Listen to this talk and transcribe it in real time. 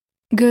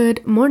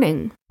Good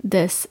morning.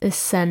 This is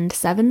Send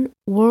 7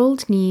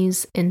 World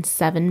News in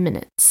 7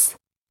 minutes.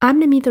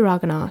 I'm Namita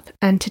Raghunath,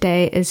 and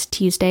today is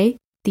Tuesday,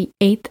 the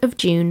 8th of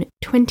June,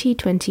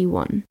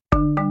 2021.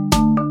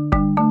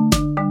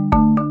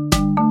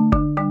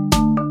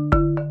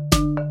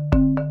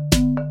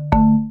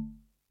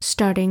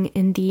 Starting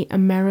in the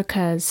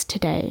Americas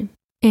today.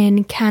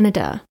 In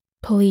Canada,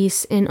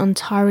 police in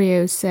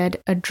Ontario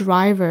said a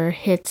driver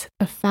hit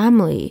a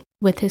family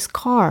with his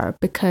car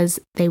because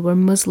they were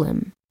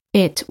Muslim.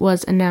 It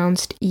was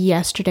announced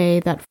yesterday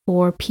that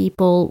 4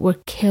 people were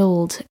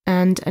killed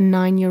and a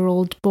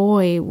 9-year-old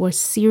boy was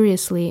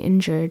seriously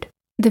injured.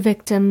 The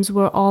victims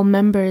were all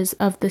members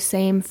of the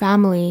same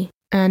family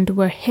and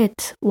were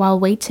hit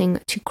while waiting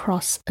to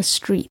cross a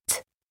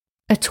street.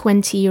 A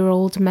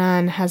 20-year-old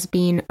man has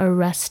been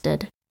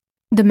arrested.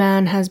 The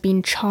man has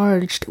been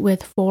charged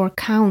with 4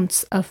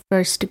 counts of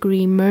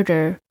first-degree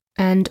murder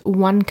and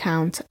 1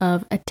 count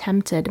of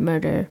attempted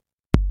murder.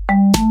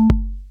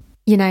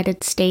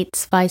 United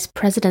States Vice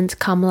President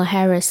Kamala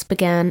Harris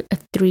began a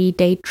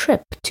 3-day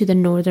trip to the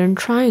Northern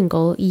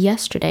Triangle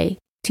yesterday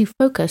to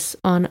focus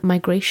on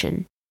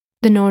migration.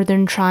 The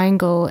Northern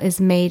Triangle is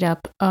made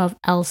up of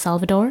El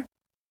Salvador,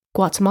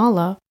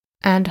 Guatemala,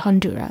 and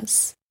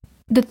Honduras.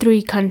 The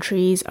 3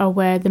 countries are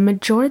where the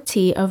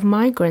majority of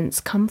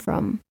migrants come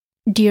from.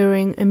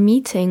 During a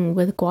meeting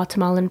with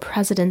Guatemalan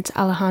President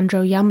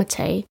Alejandro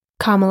Yamatei,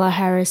 Kamala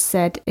Harris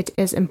said it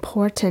is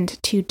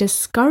important to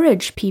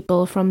discourage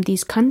people from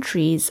these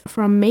countries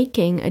from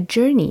making a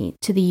journey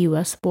to the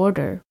U.S.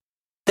 border.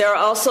 There are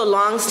also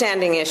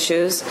long-standing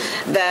issues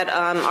that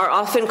are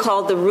often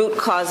called the root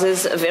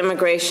causes of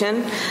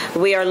immigration.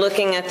 We are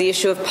looking at the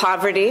issue of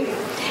poverty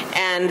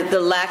and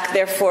the lack,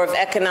 therefore, of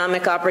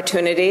economic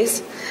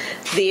opportunities,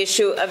 the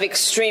issue of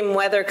extreme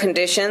weather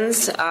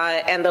conditions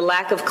and the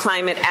lack of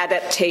climate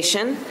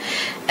adaptation,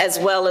 as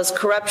well as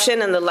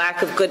corruption and the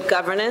lack of good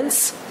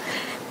governance,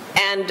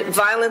 and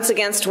violence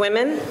against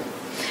women,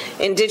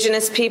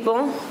 indigenous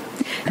people,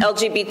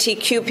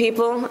 LGBTQ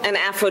people, and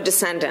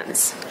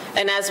Afro-descendants.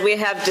 And as we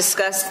have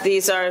discussed,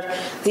 these are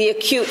the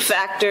acute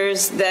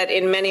factors that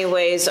in many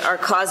ways are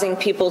causing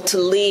people to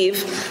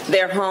leave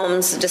their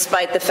homes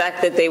despite the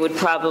fact that they would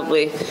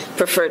probably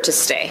prefer to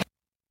stay.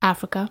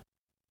 Africa.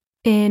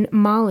 In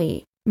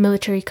Mali,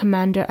 military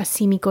commander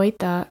Assimi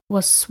Goïta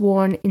was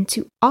sworn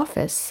into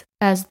office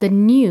as the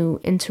new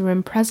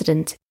interim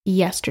president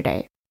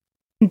yesterday.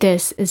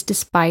 This is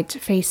despite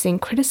facing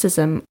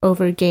criticism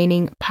over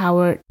gaining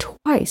power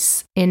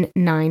twice in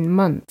 9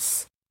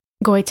 months.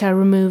 Goïta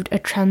removed a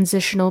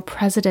transitional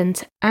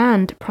president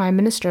and prime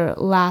minister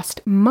last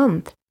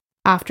month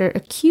after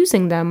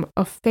accusing them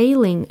of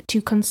failing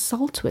to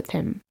consult with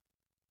him.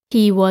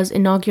 He was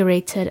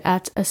inaugurated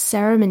at a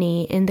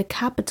ceremony in the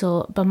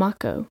capital,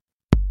 Bamako.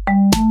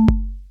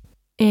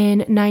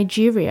 In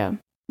Nigeria,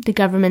 the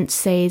government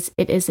says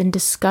it is in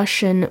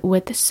discussion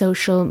with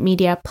social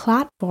media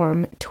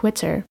platform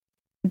Twitter.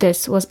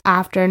 This was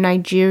after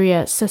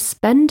Nigeria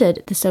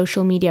suspended the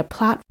social media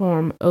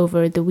platform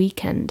over the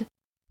weekend.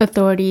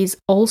 Authorities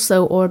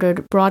also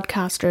ordered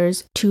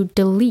broadcasters to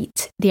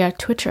delete their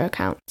Twitter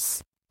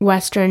accounts.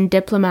 Western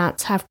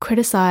diplomats have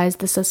criticized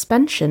the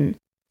suspension,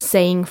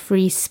 saying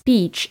free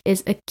speech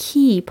is a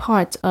key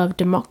part of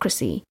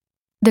democracy.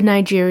 The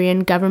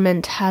Nigerian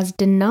government has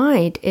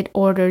denied it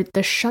ordered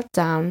the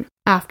shutdown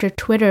after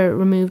Twitter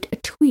removed a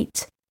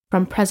tweet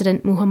from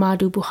President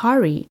Muhammadu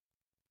Buhari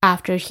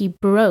after he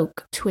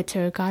broke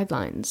Twitter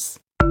guidelines.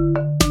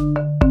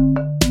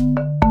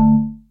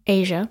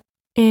 Asia.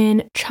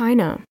 In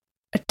China,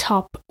 a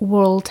top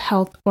World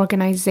Health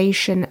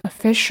Organization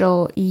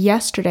official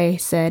yesterday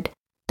said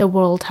the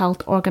World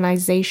Health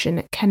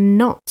Organization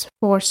cannot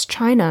force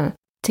China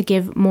to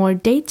give more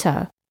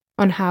data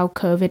on how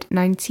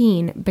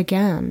COVID-19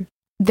 began.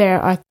 There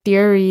are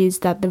theories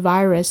that the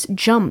virus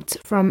jumped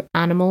from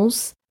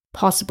animals,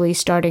 possibly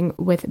starting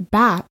with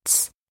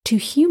bats, to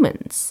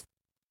humans,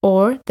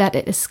 or that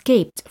it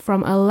escaped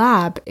from a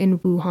lab in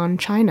Wuhan,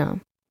 China.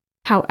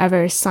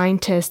 However,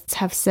 scientists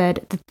have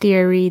said the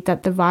theory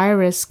that the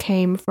virus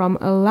came from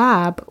a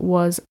lab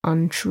was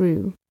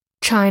untrue.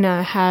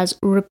 China has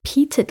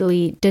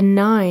repeatedly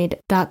denied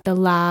that the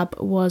lab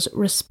was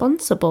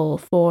responsible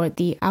for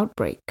the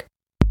outbreak.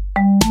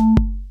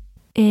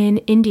 In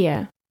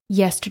India,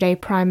 yesterday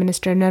Prime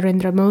Minister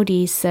Narendra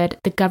Modi said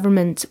the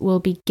government will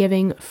be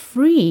giving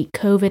free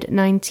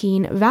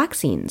COVID-19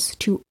 vaccines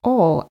to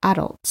all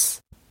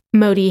adults.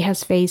 Modi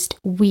has faced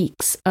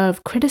weeks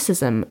of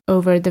criticism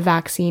over the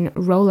vaccine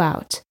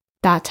rollout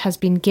that has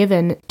been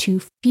given to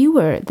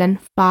fewer than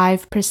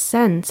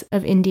 5%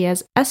 of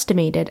India's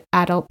estimated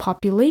adult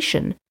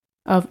population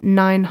of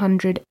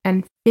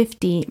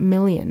 950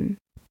 million.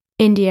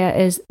 India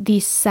is the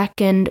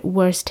second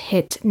worst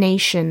hit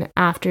nation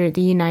after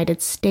the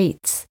United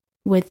States,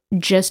 with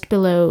just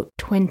below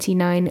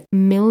 29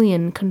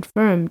 million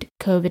confirmed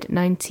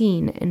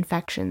COVID-19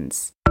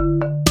 infections.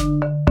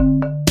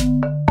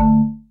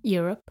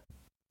 Europe.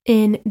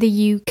 In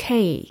the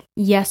UK,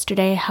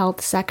 yesterday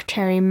Health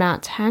Secretary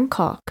Matt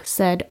Hancock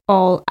said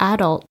all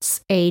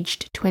adults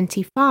aged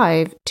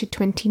 25 to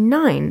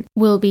 29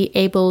 will be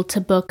able to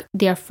book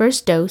their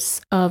first dose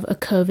of a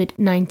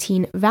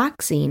COVID-19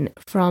 vaccine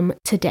from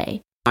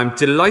today. I'm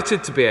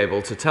delighted to be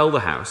able to tell the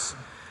House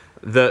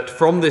that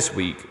from this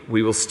week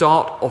we will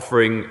start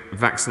offering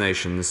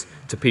vaccinations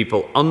to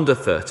people under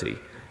 30,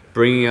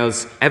 bringing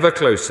us ever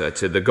closer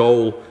to the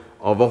goal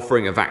of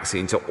offering a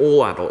vaccine to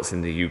all adults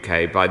in the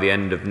UK by the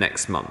end of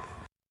next month.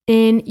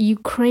 In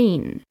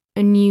Ukraine,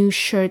 a new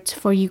shirt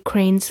for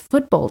Ukraine's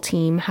football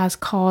team has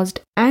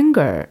caused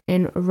anger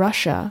in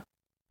Russia.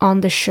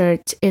 On the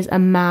shirt is a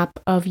map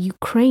of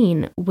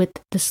Ukraine with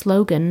the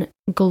slogan,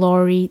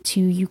 "Glory to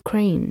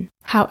Ukraine."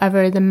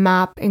 However, the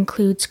map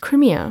includes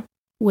Crimea,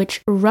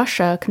 which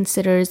Russia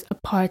considers a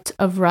part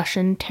of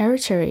Russian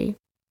territory.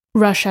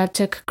 Russia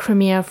took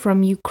Crimea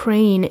from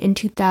Ukraine in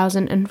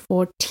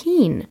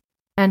 2014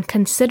 and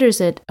considers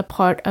it a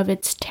part of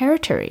its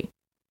territory.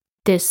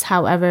 This,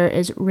 however,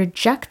 is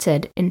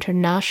rejected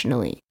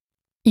internationally.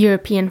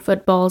 European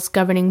football's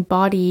governing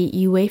body,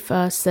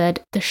 UEFA,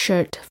 said the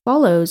shirt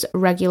follows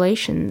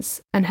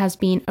regulations and has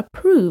been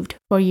approved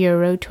for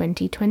Euro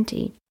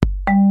 2020.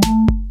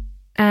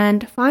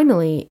 And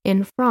finally,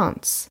 in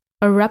France,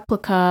 a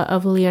replica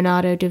of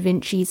Leonardo da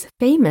Vinci's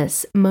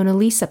famous Mona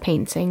Lisa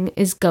painting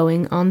is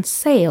going on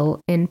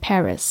sale in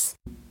Paris.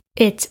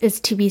 It is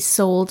to be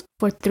sold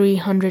for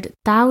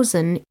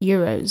 300,000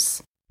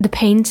 euros. The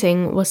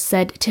painting was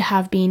said to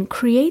have been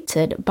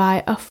created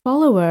by a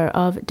follower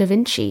of Da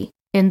Vinci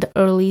in the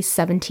early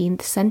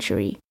 17th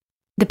century.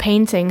 The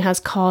painting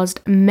has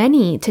caused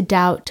many to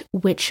doubt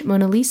which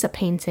Mona Lisa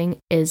painting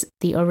is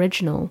the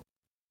original.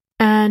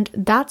 And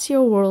that's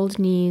your world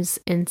news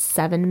in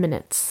 7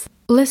 minutes.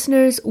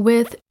 Listeners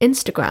with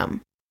Instagram,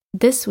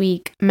 this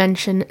week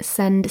mention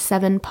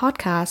Send7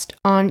 Podcast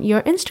on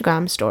your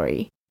Instagram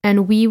story,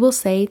 and we will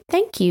say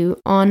thank you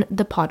on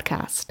the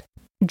podcast.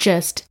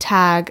 Just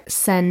tag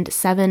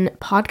Send7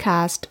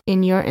 Podcast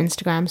in your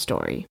Instagram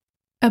story.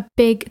 A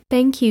big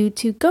thank you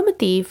to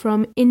Gomati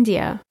from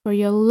India for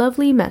your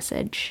lovely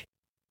message.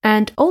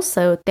 And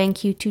also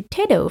thank you to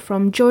Tedo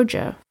from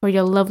Georgia for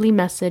your lovely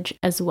message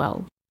as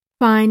well.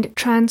 Find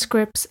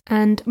transcripts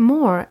and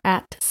more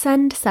at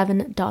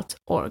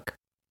send7.org.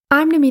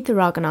 I'm Namita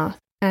Raghunath,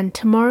 and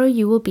tomorrow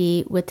you will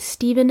be with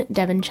Stephen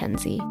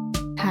Devincenzi.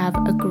 Have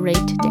a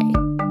great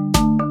day.